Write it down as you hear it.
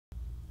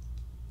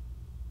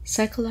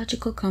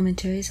Psychological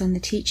Commentaries on the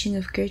Teaching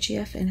of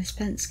Gurdjieff and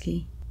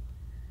Ouspensky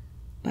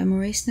by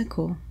Maurice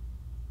Nicoll,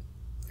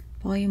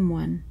 Volume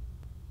 1.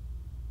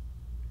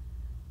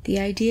 The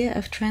Idea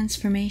of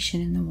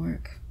Transformation in the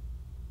Work.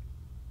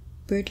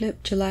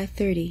 Birdlip, July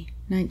 30,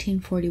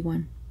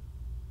 1941.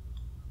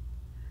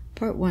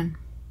 Part 1.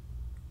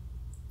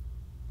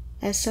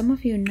 As some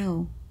of you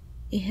know,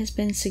 it has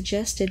been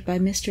suggested by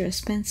Mr.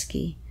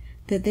 Ouspensky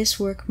that this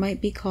work might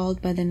be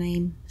called by the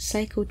name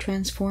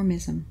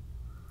psycho-transformism.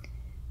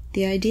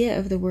 The idea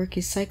of the work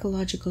is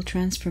psychological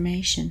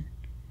transformation,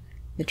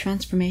 the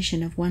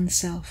transformation of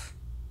oneself.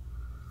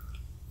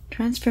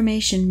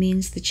 Transformation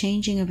means the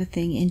changing of a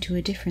thing into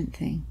a different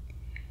thing.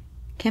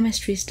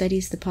 Chemistry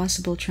studies the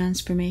possible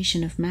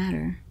transformation of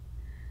matter.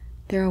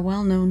 There are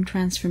well-known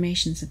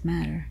transformations of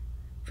matter.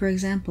 For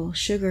example,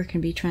 sugar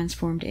can be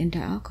transformed into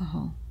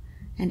alcohol,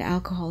 and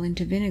alcohol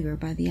into vinegar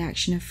by the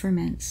action of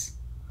ferments.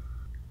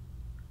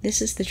 This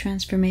is the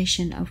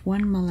transformation of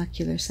one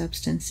molecular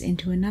substance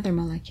into another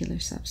molecular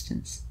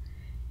substance.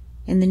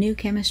 In the new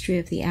chemistry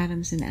of the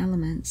atoms and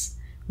elements,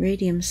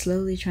 radium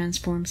slowly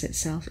transforms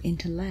itself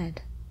into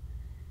lead.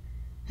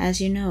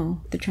 As you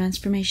know, the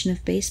transformation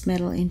of base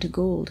metal into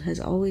gold has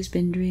always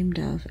been dreamed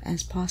of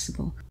as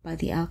possible by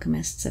the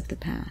alchemists of the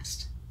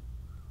past.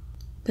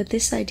 But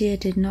this idea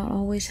did not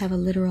always have a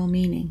literal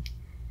meaning,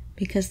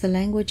 because the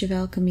language of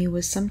alchemy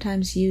was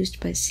sometimes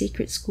used by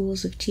secret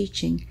schools of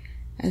teaching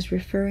as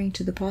referring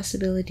to the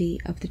possibility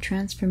of the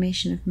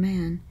transformation of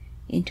man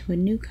into a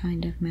new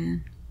kind of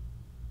man.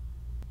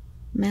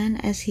 Man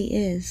as he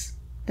is,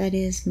 that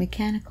is,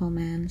 mechanical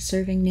man,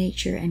 serving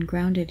nature and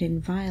grounded in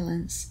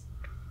violence,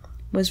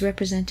 was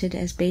represented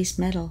as base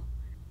metal,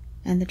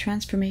 and the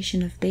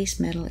transformation of base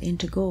metal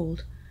into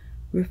gold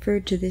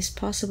referred to this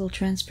possible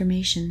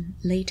transformation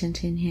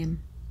latent in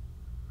him.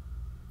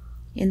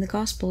 In the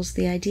Gospels,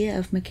 the idea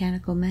of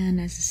mechanical man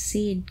as a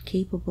seed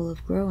capable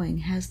of growing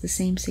has the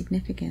same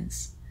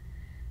significance,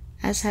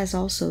 as has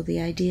also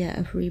the idea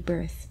of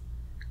rebirth,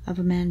 of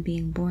a man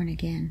being born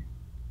again.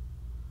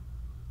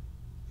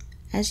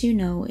 As you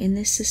know, in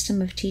this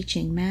system of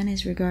teaching, man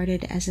is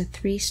regarded as a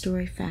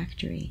three-story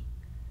factory,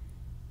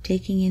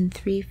 taking in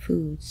three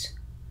foods: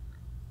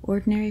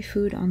 ordinary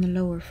food on the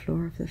lower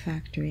floor of the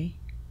factory,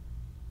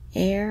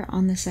 air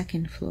on the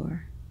second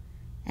floor,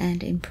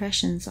 and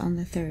impressions on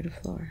the third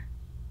floor.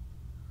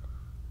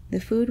 The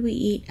food we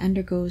eat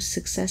undergoes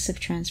successive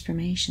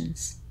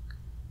transformations.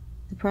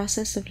 The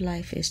process of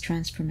life is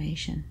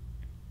transformation.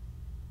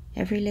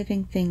 Every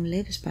living thing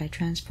lives by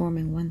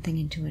transforming one thing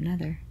into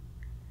another.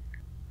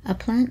 A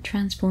plant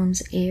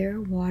transforms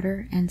air,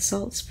 water, and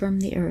salts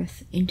from the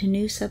earth into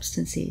new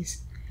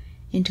substances,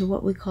 into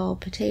what we call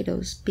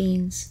potatoes,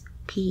 beans,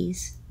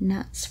 peas,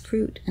 nuts,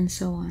 fruit, and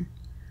so on,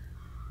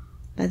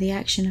 by the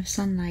action of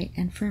sunlight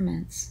and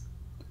ferments.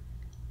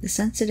 The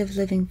sensitive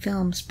living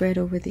film spread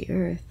over the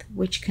earth,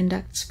 which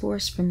conducts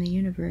force from the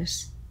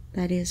universe,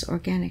 that is,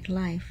 organic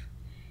life,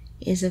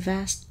 is a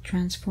vast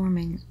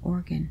transforming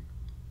organ.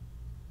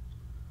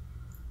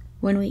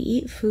 When we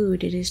eat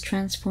food, it is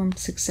transformed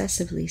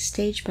successively,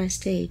 stage by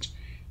stage,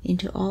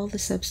 into all the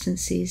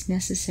substances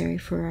necessary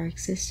for our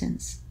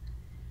existence.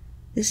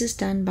 This is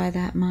done by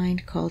that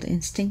mind called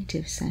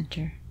instinctive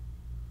center,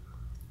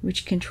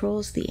 which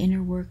controls the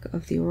inner work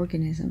of the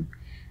organism,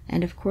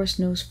 and of course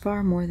knows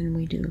far more than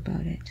we do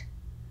about it.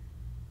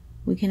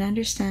 We can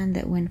understand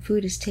that when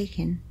food is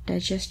taken,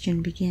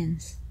 digestion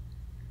begins.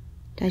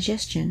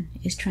 Digestion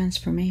is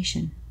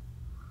transformation.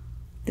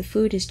 The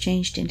food is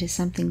changed into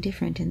something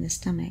different in the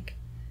stomach.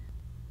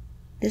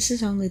 This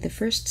is only the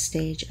first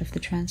stage of the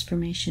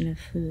transformation of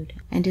food,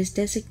 and is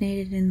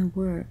designated in the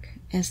work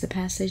as the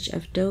passage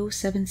of Do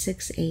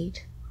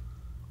 768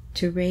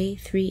 to Re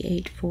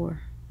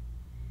 384.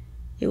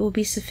 It will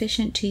be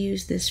sufficient to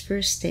use this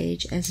first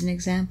stage as an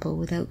example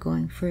without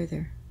going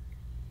further.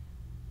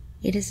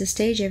 It is a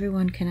stage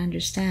everyone can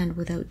understand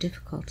without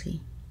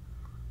difficulty.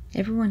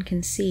 Everyone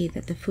can see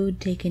that the food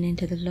taken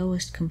into the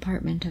lowest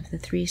compartment of the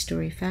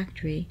three-story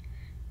factory,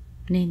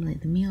 namely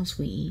the meals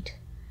we eat,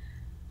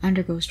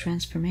 undergoes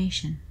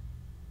transformation.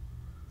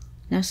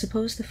 Now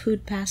suppose the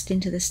food passed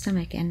into the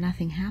stomach and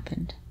nothing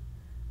happened.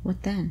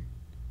 What then?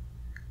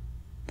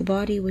 The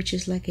body, which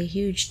is like a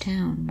huge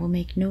town, will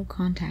make no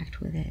contact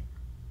with it.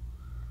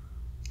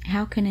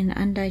 How can an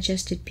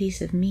undigested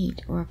piece of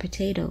meat or a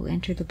potato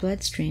enter the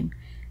bloodstream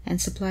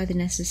and supply the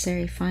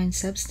necessary fine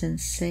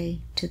substance,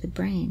 say, to the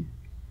brain?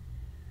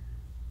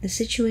 The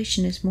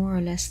situation is more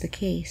or less the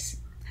case,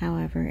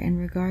 however, in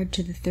regard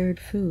to the third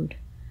food,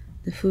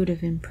 the food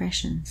of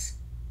impressions.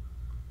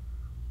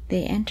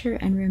 They enter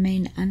and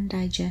remain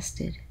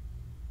undigested.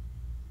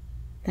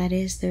 That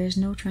is, there is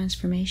no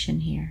transformation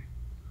here.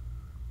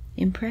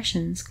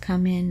 Impressions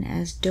come in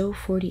as Do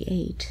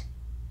 48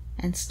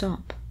 and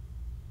stop.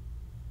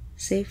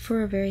 Save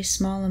for a very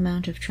small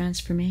amount of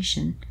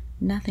transformation,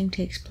 nothing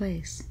takes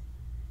place.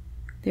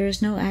 There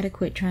is no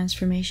adequate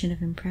transformation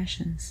of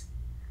impressions.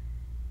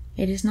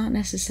 It is not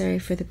necessary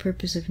for the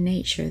purpose of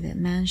nature that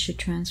man should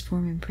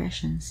transform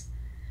impressions,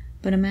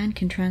 but a man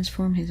can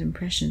transform his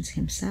impressions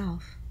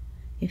himself,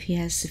 if he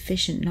has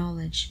sufficient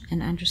knowledge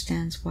and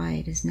understands why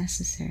it is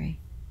necessary.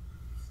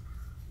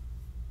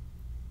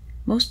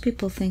 Most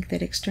people think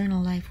that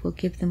external life will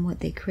give them what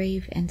they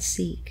crave and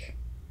seek.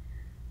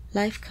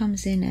 Life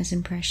comes in as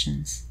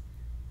impressions,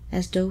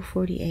 as Doe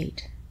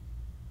 48.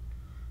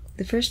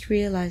 The first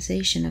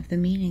realization of the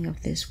meaning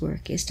of this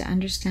work is to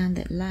understand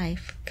that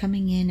life,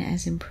 coming in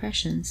as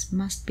impressions,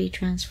 must be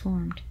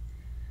transformed.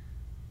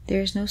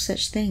 There is no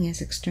such thing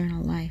as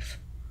external life.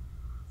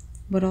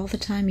 What all the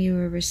time you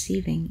are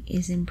receiving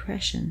is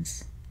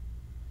impressions.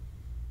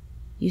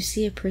 You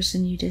see a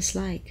person you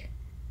dislike.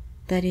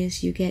 That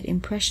is, you get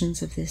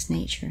impressions of this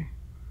nature.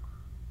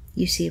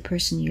 You see a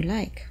person you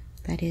like.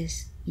 That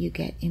is, you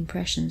get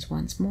impressions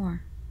once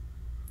more.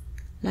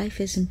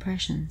 Life is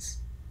impressions,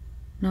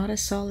 not a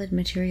solid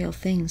material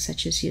thing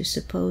such as you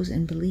suppose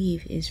and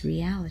believe is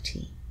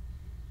reality.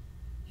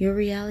 Your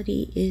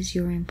reality is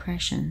your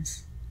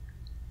impressions.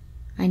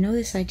 I know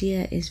this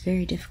idea is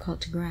very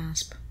difficult to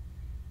grasp.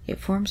 It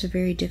forms a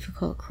very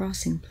difficult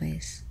crossing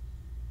place.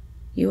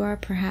 You are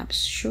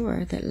perhaps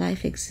sure that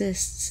life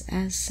exists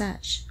as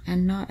such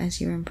and not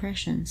as your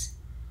impressions.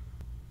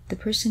 The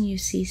person you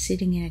see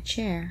sitting in a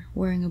chair,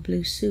 wearing a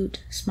blue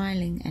suit,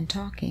 smiling and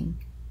talking,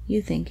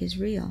 you think is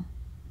real.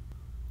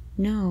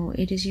 No,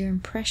 it is your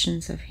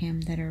impressions of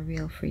him that are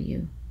real for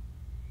you.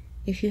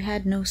 If you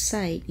had no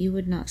sight, you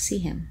would not see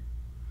him.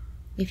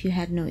 If you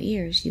had no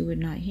ears, you would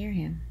not hear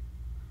him.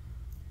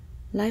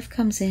 Life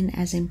comes in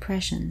as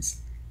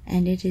impressions,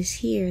 and it is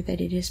here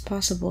that it is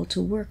possible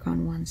to work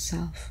on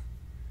oneself.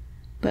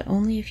 But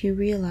only if you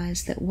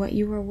realize that what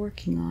you are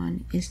working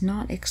on is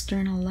not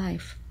external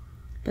life,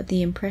 but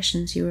the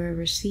impressions you are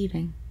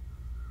receiving.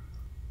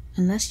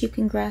 Unless you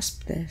can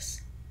grasp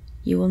this,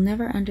 you will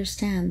never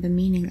understand the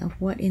meaning of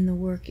what in the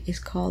work is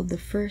called the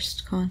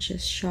first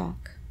conscious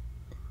shock.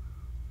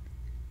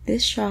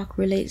 This shock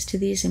relates to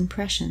these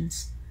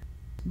impressions,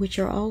 which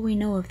are all we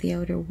know of the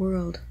outer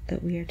world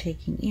that we are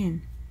taking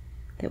in,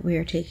 that we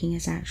are taking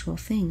as actual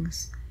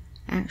things,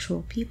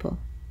 actual people.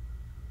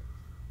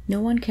 No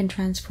one can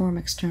transform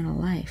external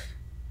life,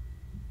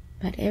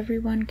 but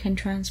everyone can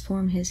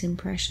transform his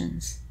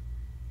impressions,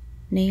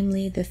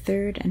 namely the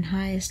third and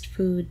highest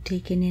food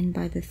taken in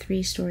by the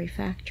three-story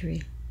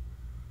factory.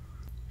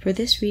 For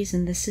this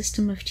reason, the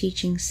system of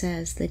teaching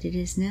says that it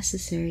is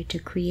necessary to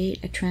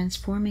create a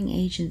transforming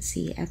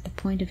agency at the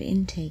point of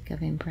intake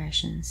of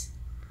impressions.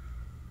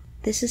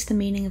 This is the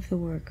meaning of the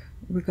work,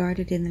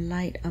 regarded in the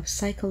light of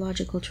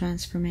psychological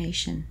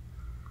transformation,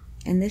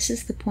 and this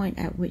is the point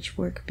at which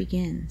work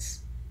begins.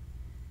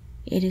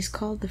 It is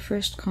called the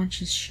first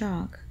conscious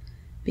shock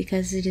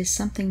because it is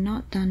something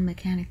not done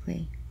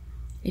mechanically.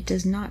 It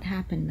does not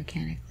happen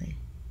mechanically.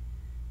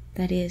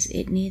 That is,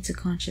 it needs a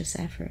conscious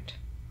effort.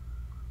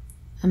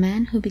 A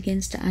man who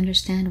begins to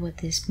understand what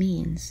this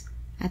means,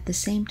 at the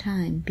same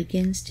time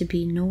begins to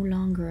be no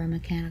longer a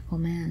mechanical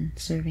man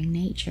serving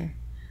nature,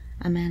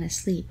 a man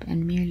asleep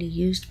and merely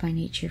used by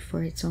nature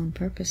for its own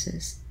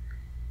purposes,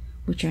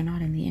 which are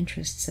not in the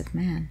interests of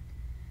man.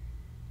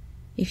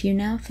 If you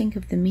now think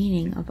of the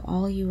meaning of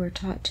all you are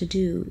taught to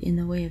do in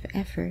the way of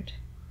effort,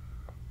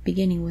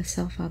 beginning with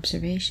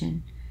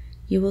self-observation,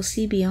 you will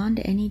see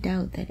beyond any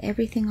doubt that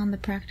everything on the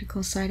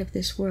practical side of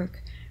this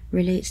work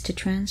relates to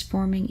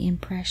transforming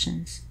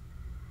impressions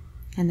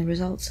and the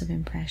results of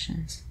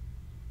impressions.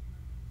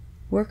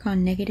 Work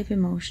on negative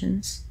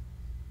emotions,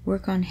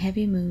 work on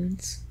heavy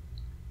moods,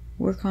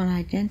 work on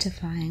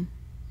identifying,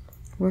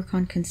 work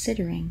on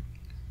considering,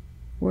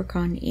 work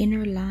on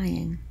inner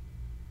lying,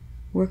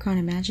 work on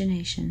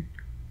imagination,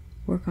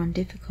 work on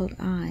difficult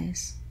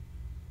eyes,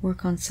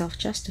 work on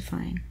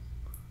self-justifying,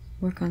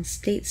 work on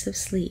states of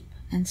sleep,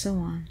 and so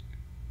on,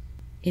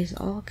 is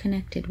all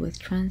connected with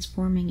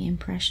transforming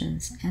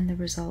impressions and the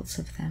results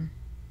of them.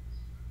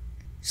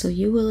 So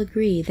you will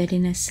agree that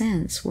in a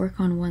sense work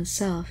on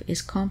oneself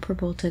is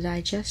comparable to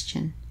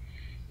digestion,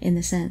 in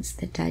the sense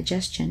that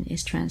digestion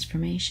is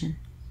transformation.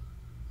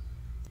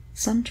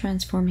 Some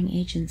transforming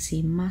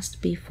agency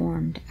must be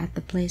formed at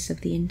the place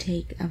of the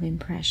intake of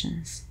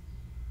impressions.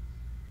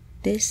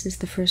 This is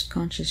the first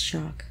conscious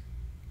shock,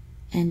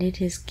 and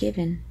it is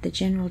given the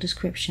general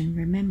description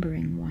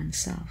remembering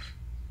oneself.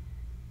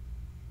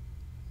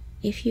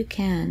 If you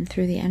can,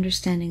 through the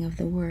understanding of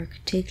the work,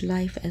 take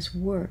life as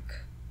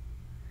work,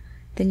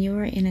 then you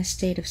are in a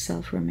state of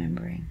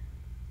self-remembering.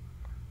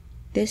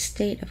 This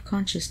state of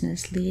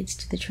consciousness leads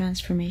to the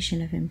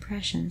transformation of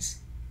impressions,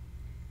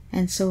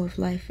 and so of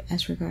life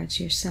as regards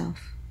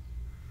yourself.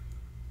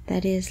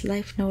 That is,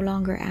 life no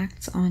longer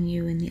acts on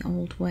you in the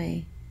old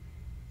way.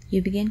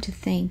 You begin to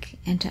think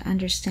and to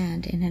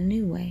understand in a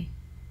new way,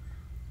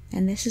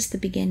 and this is the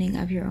beginning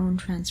of your own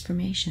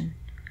transformation.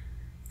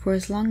 For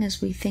as long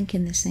as we think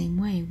in the same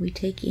way, we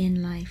take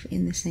in life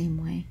in the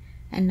same way,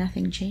 and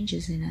nothing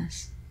changes in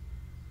us.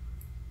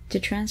 To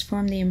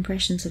transform the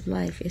impressions of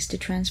life is to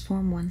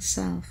transform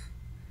oneself,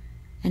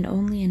 and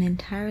only an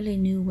entirely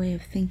new way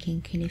of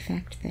thinking can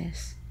effect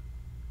this.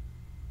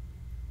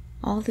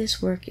 All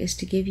this work is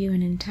to give you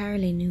an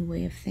entirely new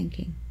way of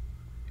thinking.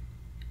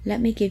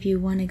 Let me give you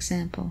one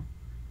example,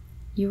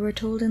 You are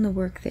told in the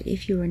work that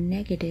if you are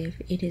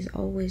negative, it is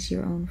always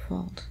your own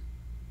fault.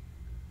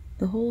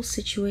 The whole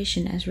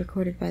situation as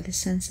recorded by the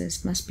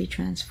senses must be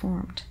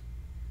transformed.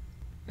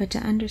 But to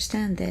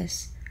understand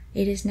this,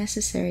 it is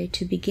necessary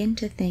to begin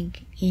to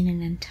think in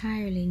an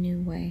entirely new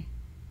way.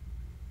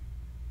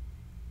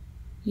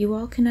 You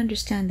all can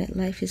understand that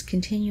life is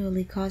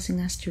continually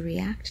causing us to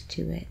react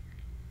to it.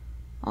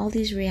 All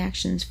these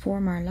reactions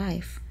form our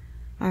life,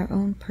 our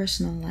own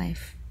personal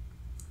life.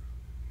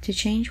 To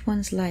change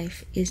one's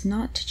life is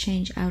not to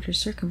change outer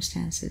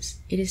circumstances,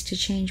 it is to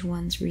change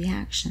one's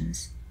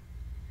reactions.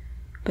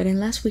 But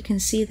unless we can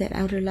see that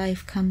outer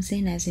life comes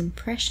in as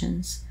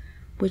impressions,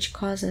 which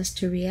cause us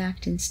to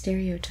react in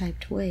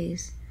stereotyped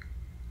ways,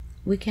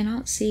 we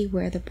cannot see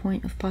where the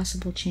point of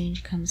possible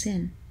change comes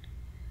in,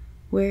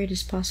 where it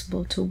is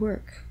possible to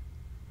work.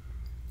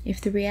 If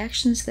the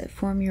reactions that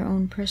form your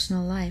own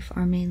personal life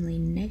are mainly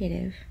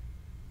negative,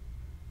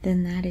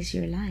 then that is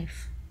your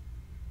life.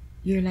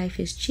 Your life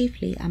is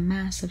chiefly a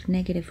mass of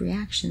negative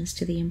reactions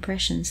to the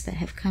impressions that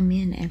have come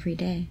in every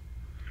day.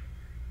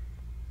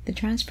 The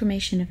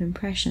transformation of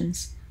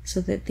impressions so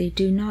that they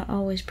do not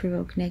always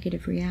provoke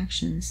negative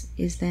reactions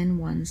is then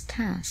one's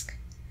task,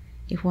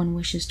 if one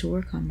wishes to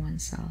work on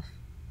oneself.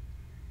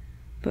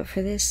 But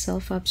for this,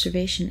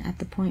 self-observation at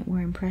the point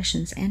where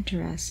impressions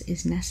enter us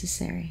is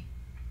necessary.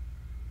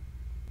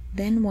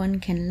 Then one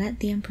can let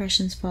the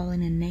impressions fall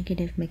in a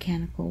negative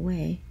mechanical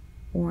way,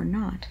 or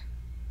not.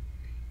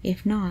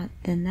 If not,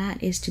 then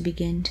that is to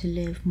begin to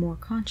live more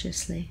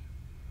consciously.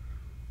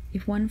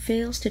 If one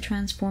fails to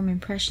transform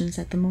impressions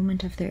at the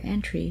moment of their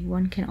entry,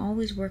 one can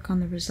always work on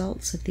the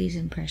results of these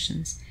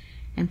impressions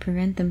and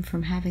prevent them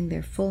from having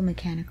their full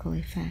mechanical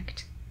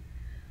effect.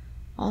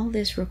 All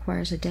this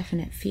requires a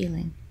definite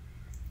feeling,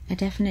 a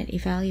definite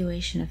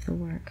evaluation of the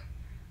work,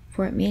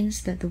 for it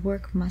means that the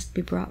work must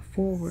be brought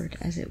forward,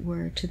 as it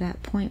were, to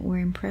that point where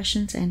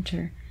impressions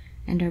enter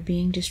and are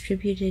being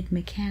distributed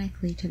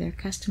mechanically to their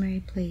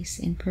customary place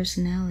in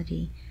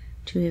personality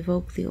to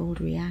evoke the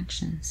old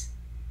reactions.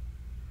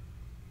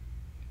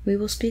 We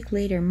will speak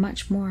later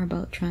much more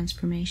about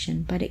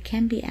transformation, but it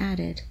can be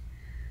added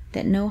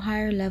that no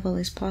higher level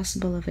is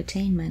possible of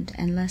attainment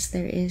unless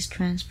there is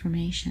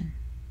transformation.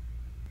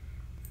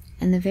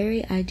 And the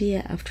very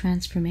idea of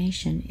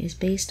transformation is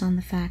based on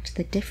the fact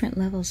that different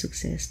levels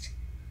exist,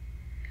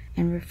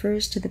 and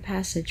refers to the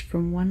passage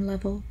from one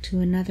level to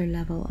another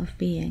level of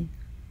being.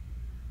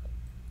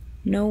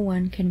 No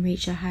one can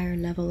reach a higher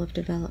level of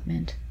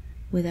development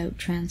without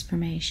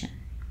transformation.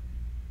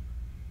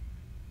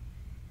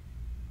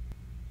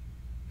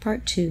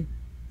 Part 2.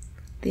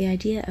 The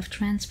idea of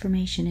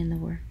transformation in the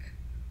work.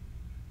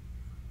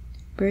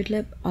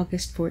 Gurdjieff,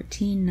 August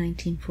 14,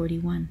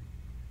 1941.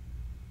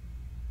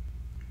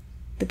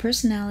 The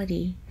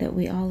personality that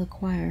we all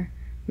acquire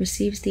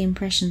receives the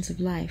impressions of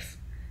life,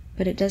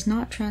 but it does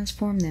not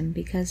transform them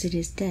because it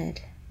is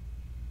dead.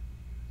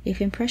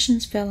 If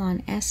impressions fell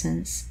on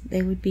essence,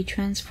 they would be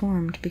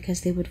transformed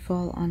because they would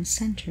fall on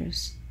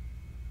centers.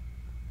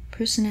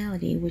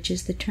 Personality, which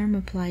is the term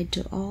applied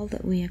to all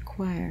that we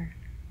acquire,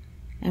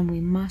 and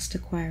we must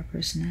acquire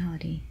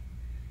personality,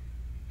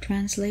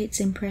 translates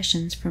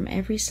impressions from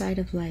every side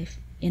of life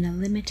in a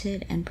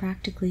limited and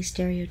practically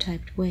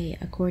stereotyped way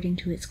according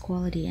to its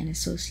quality and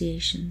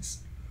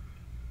associations.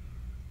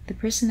 The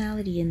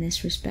personality in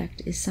this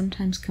respect is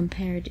sometimes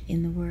compared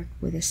in the work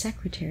with a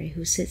secretary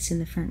who sits in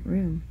the front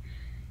room,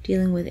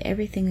 dealing with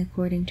everything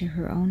according to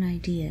her own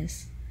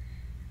ideas.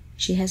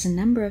 She has a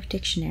number of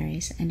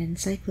dictionaries and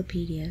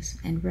encyclopedias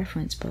and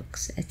reference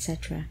books,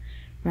 etc.,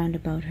 round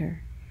about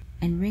her,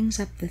 and rings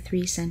up the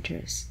three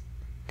centers,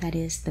 that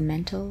is, the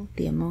mental,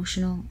 the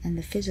emotional, and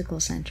the physical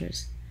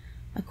centers,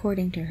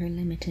 according to her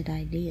limited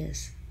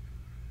ideas.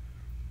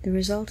 The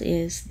result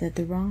is that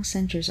the wrong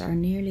centers are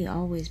nearly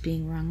always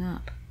being rung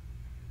up.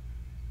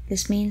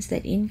 This means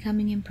that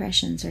incoming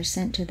impressions are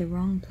sent to the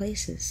wrong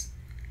places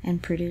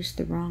and produce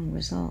the wrong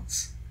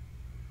results.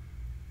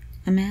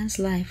 A man's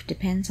life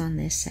depends on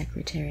this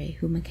secretary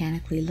who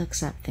mechanically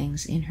looks up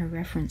things in her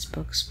reference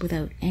books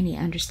without any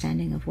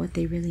understanding of what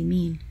they really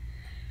mean,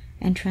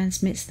 and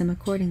transmits them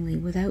accordingly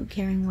without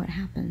caring what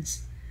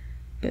happens,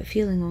 but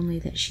feeling only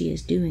that she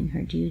is doing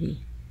her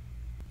duty.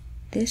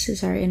 This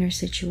is our inner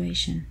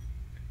situation.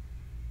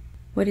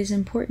 What is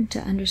important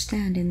to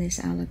understand in this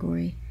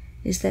allegory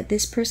is that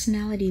this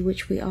personality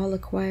which we all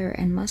acquire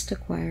and must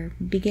acquire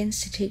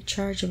begins to take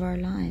charge of our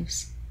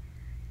lives.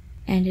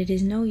 And it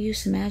is no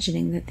use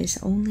imagining that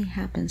this only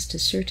happens to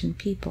certain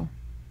people.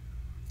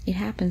 It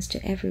happens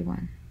to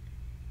everyone.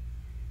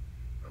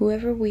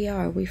 Whoever we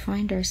are, we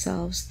find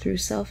ourselves, through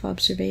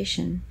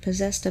self-observation,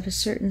 possessed of a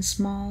certain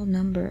small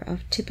number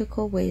of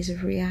typical ways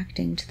of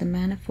reacting to the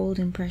manifold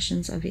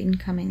impressions of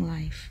incoming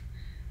life.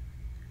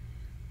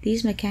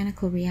 These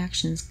mechanical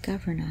reactions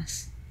govern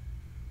us.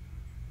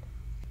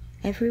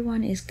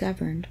 Everyone is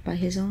governed by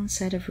his own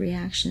set of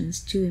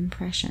reactions to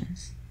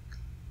impressions,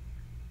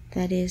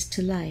 that is,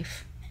 to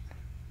life,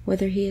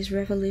 whether he is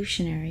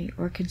revolutionary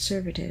or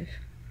conservative,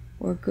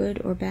 or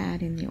good or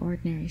bad in the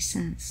ordinary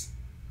sense.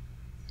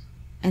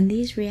 and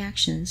these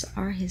reactions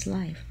are his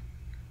life.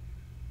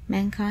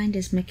 Mankind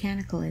is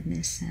mechanical in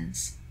this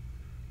sense.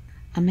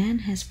 A man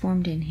has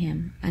formed in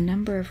him a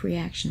number of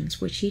reactions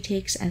which he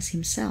takes as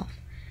himself,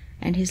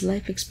 and his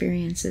life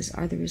experiences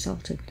are the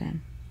result of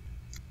them.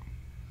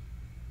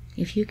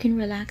 If you can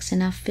relax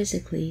enough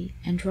physically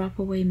and drop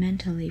away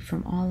mentally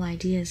from all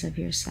ideas of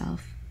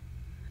yourself,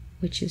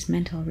 which is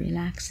mental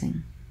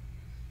relaxing,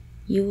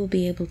 you will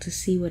be able to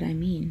see what I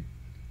mean.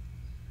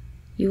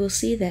 You will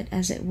see that,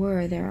 as it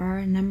were, there are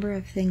a number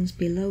of things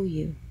below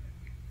you,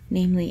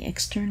 namely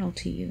external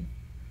to you,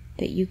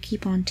 that you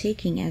keep on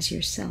taking as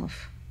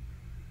yourself.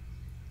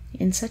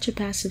 In such a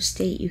passive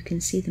state you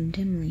can see them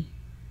dimly.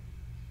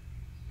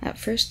 At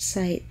first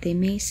sight they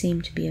may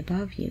seem to be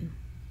above you.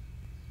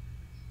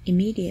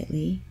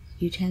 Immediately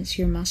you tense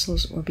your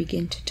muscles or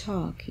begin to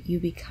talk, you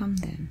become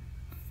them.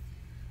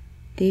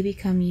 They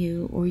become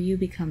you, or you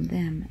become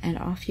them, and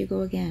off you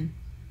go again.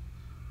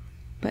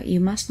 But you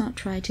must not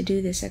try to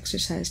do this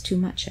exercise too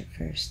much at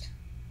first.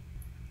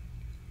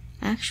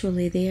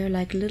 Actually, they are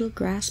like little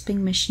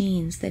grasping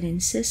machines that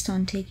insist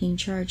on taking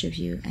charge of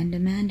you and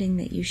demanding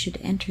that you should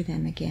enter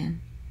them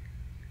again.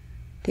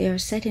 They are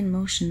set in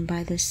motion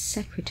by this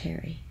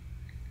secretary.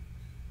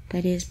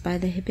 That is, by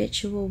the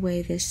habitual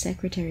way this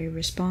secretary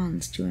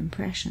responds to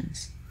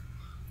impressions.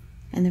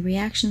 And the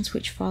reactions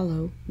which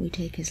follow we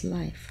take as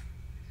life.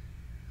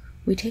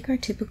 We take our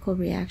typical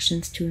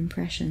reactions to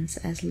impressions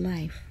as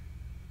life.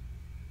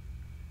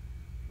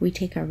 We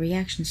take our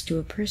reactions to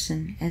a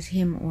person as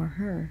him or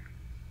her.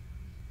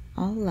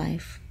 All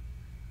life,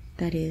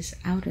 that is,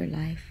 outer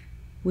life,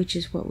 which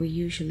is what we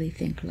usually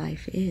think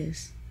life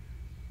is,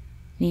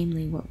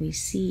 namely what we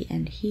see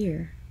and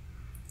hear,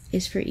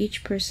 is for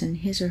each person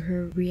his or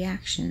her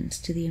reactions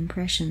to the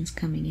impressions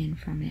coming in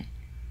from it.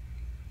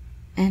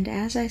 And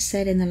as I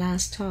said in the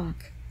last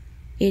talk,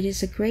 it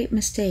is a great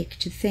mistake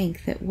to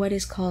think that what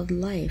is called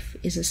life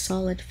is a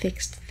solid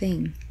fixed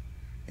thing,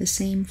 the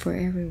same for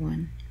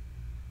everyone.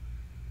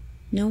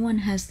 No one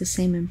has the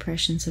same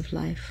impressions of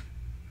life.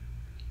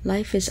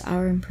 Life is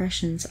our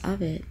impressions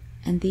of it,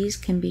 and these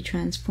can be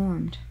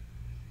transformed.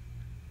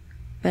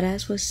 But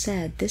as was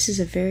said, this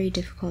is a very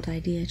difficult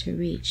idea to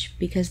reach,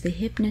 because the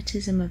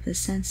hypnotism of the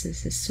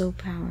senses is so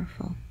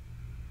powerful.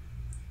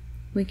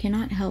 We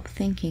cannot help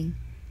thinking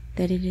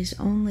that it is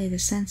only the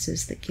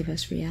senses that give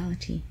us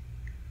reality.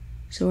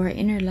 So our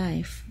inner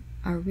life,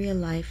 our real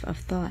life of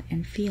thought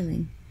and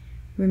feeling,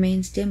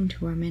 remains dim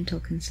to our mental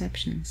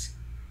conceptions.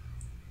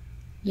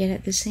 Yet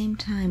at the same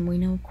time we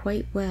know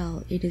quite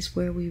well it is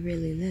where we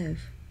really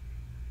live,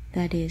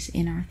 that is,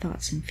 in our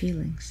thoughts and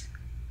feelings.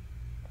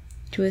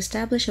 To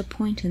establish a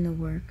point in the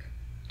work,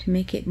 to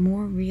make it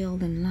more real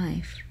than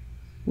life,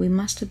 we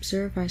must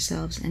observe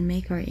ourselves and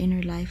make our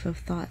inner life of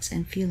thoughts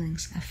and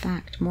feelings a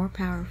fact more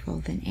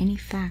powerful than any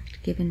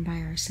fact given by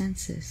our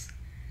senses.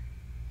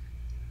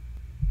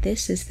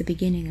 This is the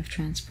beginning of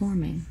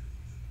transforming.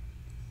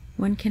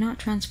 One cannot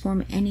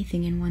transform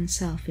anything in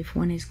oneself if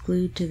one is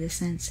glued to the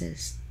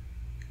senses.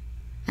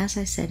 As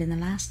I said in the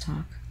last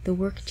talk, the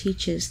work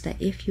teaches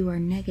that if you are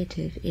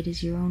negative, it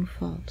is your own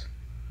fault.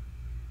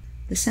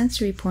 The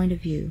sensory point of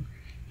view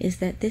is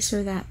that this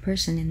or that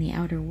person in the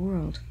outer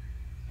world,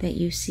 that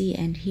you see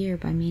and hear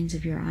by means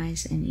of your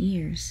eyes and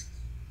ears,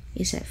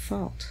 is at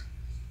fault.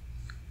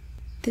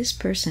 This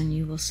person,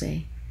 you will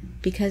say,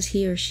 because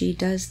he or she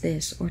does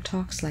this or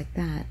talks like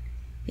that,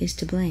 is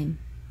to blame.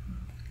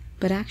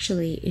 But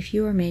actually, if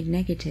you are made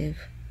negative,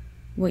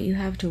 what you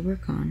have to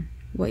work on,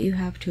 what you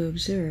have to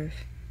observe,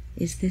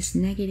 is this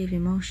negative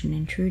emotion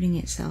intruding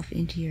itself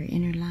into your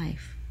inner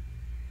life,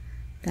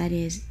 that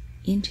is,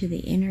 into the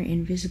inner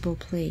invisible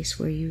place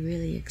where you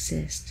really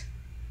exist.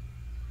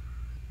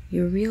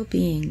 Your real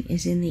being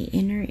is in the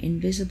inner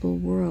invisible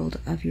world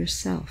of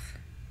yourself.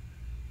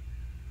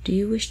 Do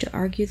you wish to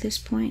argue this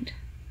point?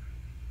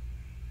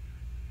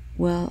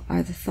 Well,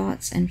 are the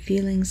thoughts and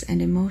feelings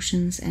and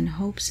emotions and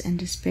hopes and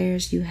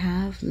despairs you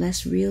have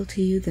less real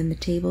to you than the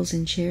tables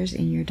and chairs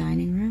in your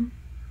dining room?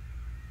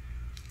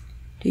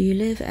 Do you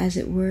live, as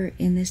it were,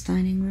 in this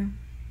dining room?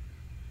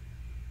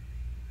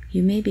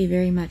 You may be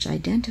very much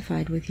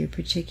identified with your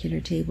particular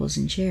tables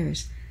and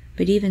chairs,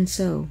 but even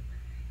so,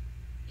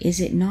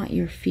 is it not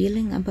your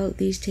feeling about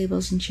these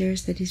tables and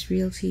chairs that is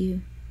real to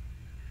you?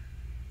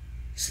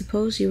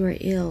 Suppose you are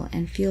ill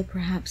and feel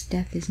perhaps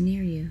death is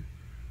near you.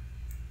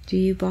 Do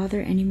you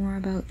bother any more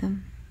about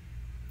them?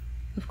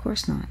 Of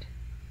course not.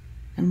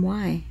 And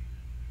why?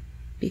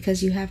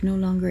 Because you have no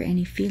longer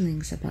any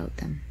feelings about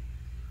them.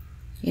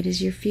 It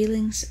is your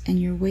feelings and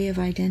your way of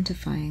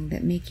identifying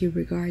that make you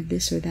regard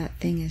this or that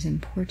thing as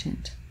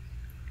important.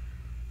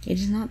 It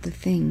is not the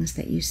things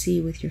that you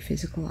see with your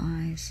physical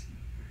eyes.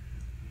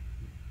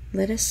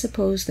 Let us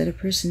suppose that a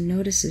person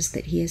notices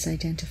that he is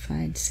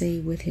identified, say,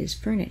 with his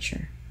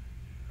furniture.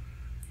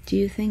 Do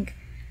you think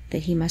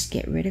that he must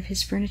get rid of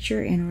his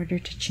furniture in order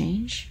to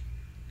change?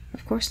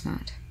 Of course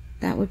not.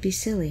 That would be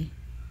silly.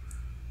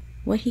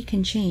 What he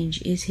can change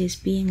is his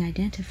being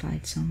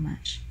identified so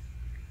much.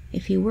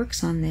 If he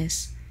works on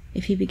this,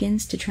 if he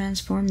begins to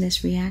transform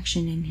this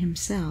reaction in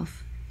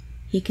himself,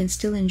 He can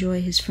still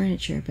enjoy his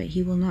furniture, but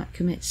he will not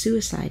commit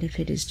suicide if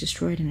it is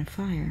destroyed in a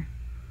fire.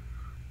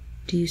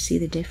 Do you see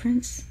the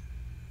difference?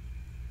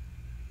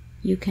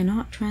 You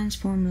cannot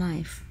transform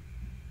life,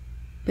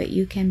 but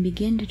you can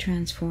begin to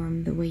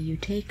transform the way you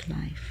take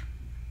life.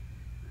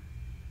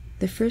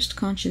 The first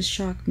conscious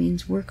shock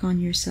means work on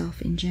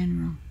yourself in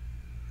general.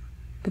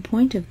 The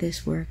point of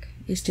this work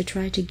is to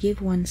try to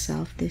give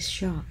oneself this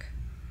shock.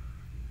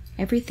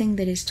 Everything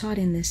that is taught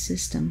in this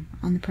system,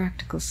 on the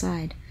practical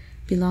side,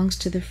 belongs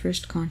to the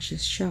first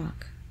conscious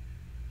shock,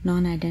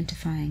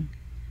 non-identifying,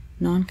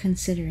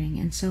 non-considering,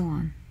 and so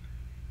on.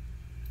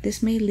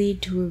 This may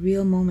lead to a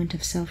real moment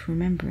of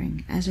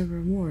self-remembering as a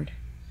reward.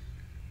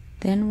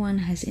 Then one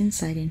has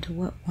insight into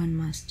what one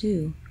must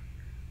do,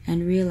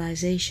 and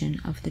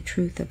realization of the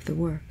truth of the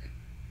work.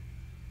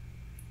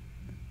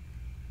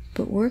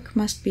 But work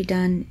must be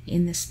done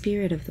in the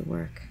spirit of the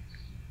work,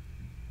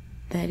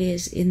 that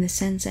is, in the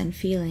sense and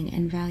feeling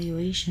and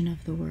valuation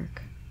of the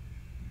work.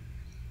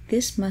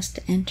 This must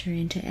enter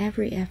into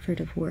every effort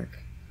of work,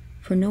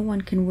 for no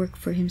one can work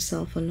for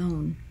himself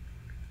alone.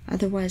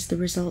 Otherwise the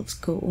results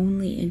go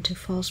only into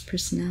false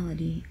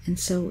personality and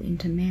so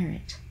into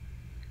merit.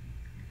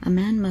 A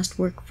man must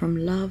work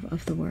from love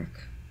of the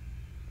work.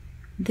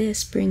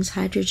 This brings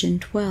hydrogen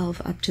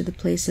 12 up to the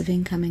place of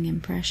incoming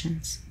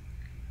impressions.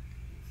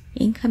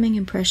 Incoming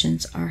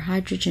impressions are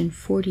hydrogen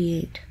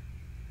 48.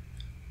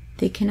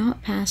 They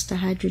cannot pass to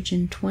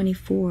hydrogen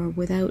 24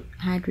 without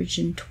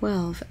hydrogen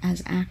 12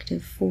 as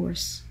active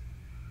force.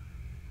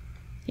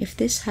 If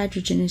this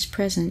hydrogen is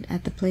present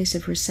at the place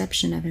of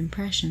reception of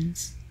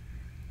impressions,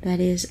 that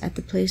is, at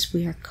the place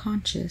we are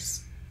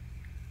conscious,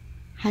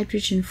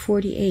 hydrogen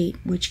 48,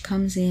 which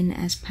comes in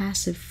as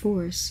passive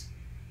force,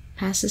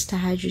 passes to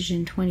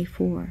hydrogen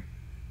 24,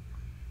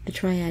 the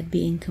triad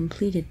being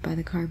completed by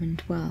the carbon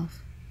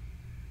 12.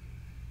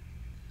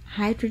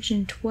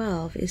 Hydrogen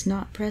 12 is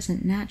not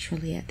present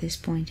naturally at this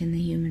point in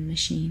the human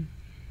machine.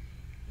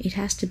 It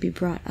has to be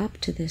brought up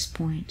to this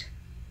point.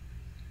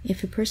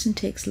 If a person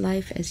takes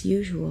life as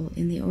usual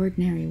in the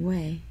ordinary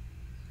way,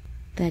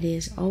 that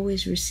is,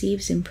 always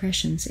receives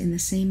impressions in the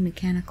same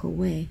mechanical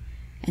way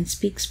and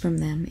speaks from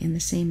them in the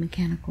same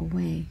mechanical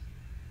way,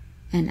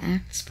 and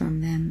acts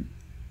from them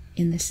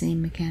in the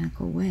same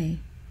mechanical way,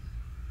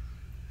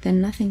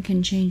 then nothing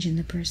can change in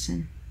the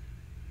person.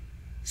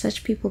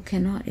 Such people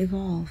cannot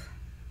evolve.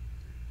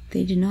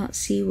 They do not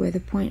see where the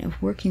point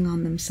of working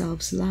on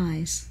themselves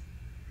lies.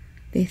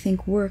 They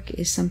think work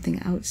is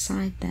something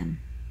outside them.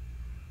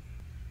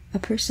 A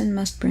person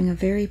must bring a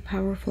very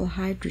powerful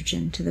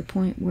hydrogen to the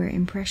point where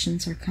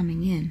impressions are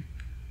coming in.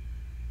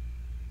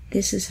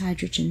 This is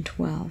hydrogen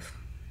 12.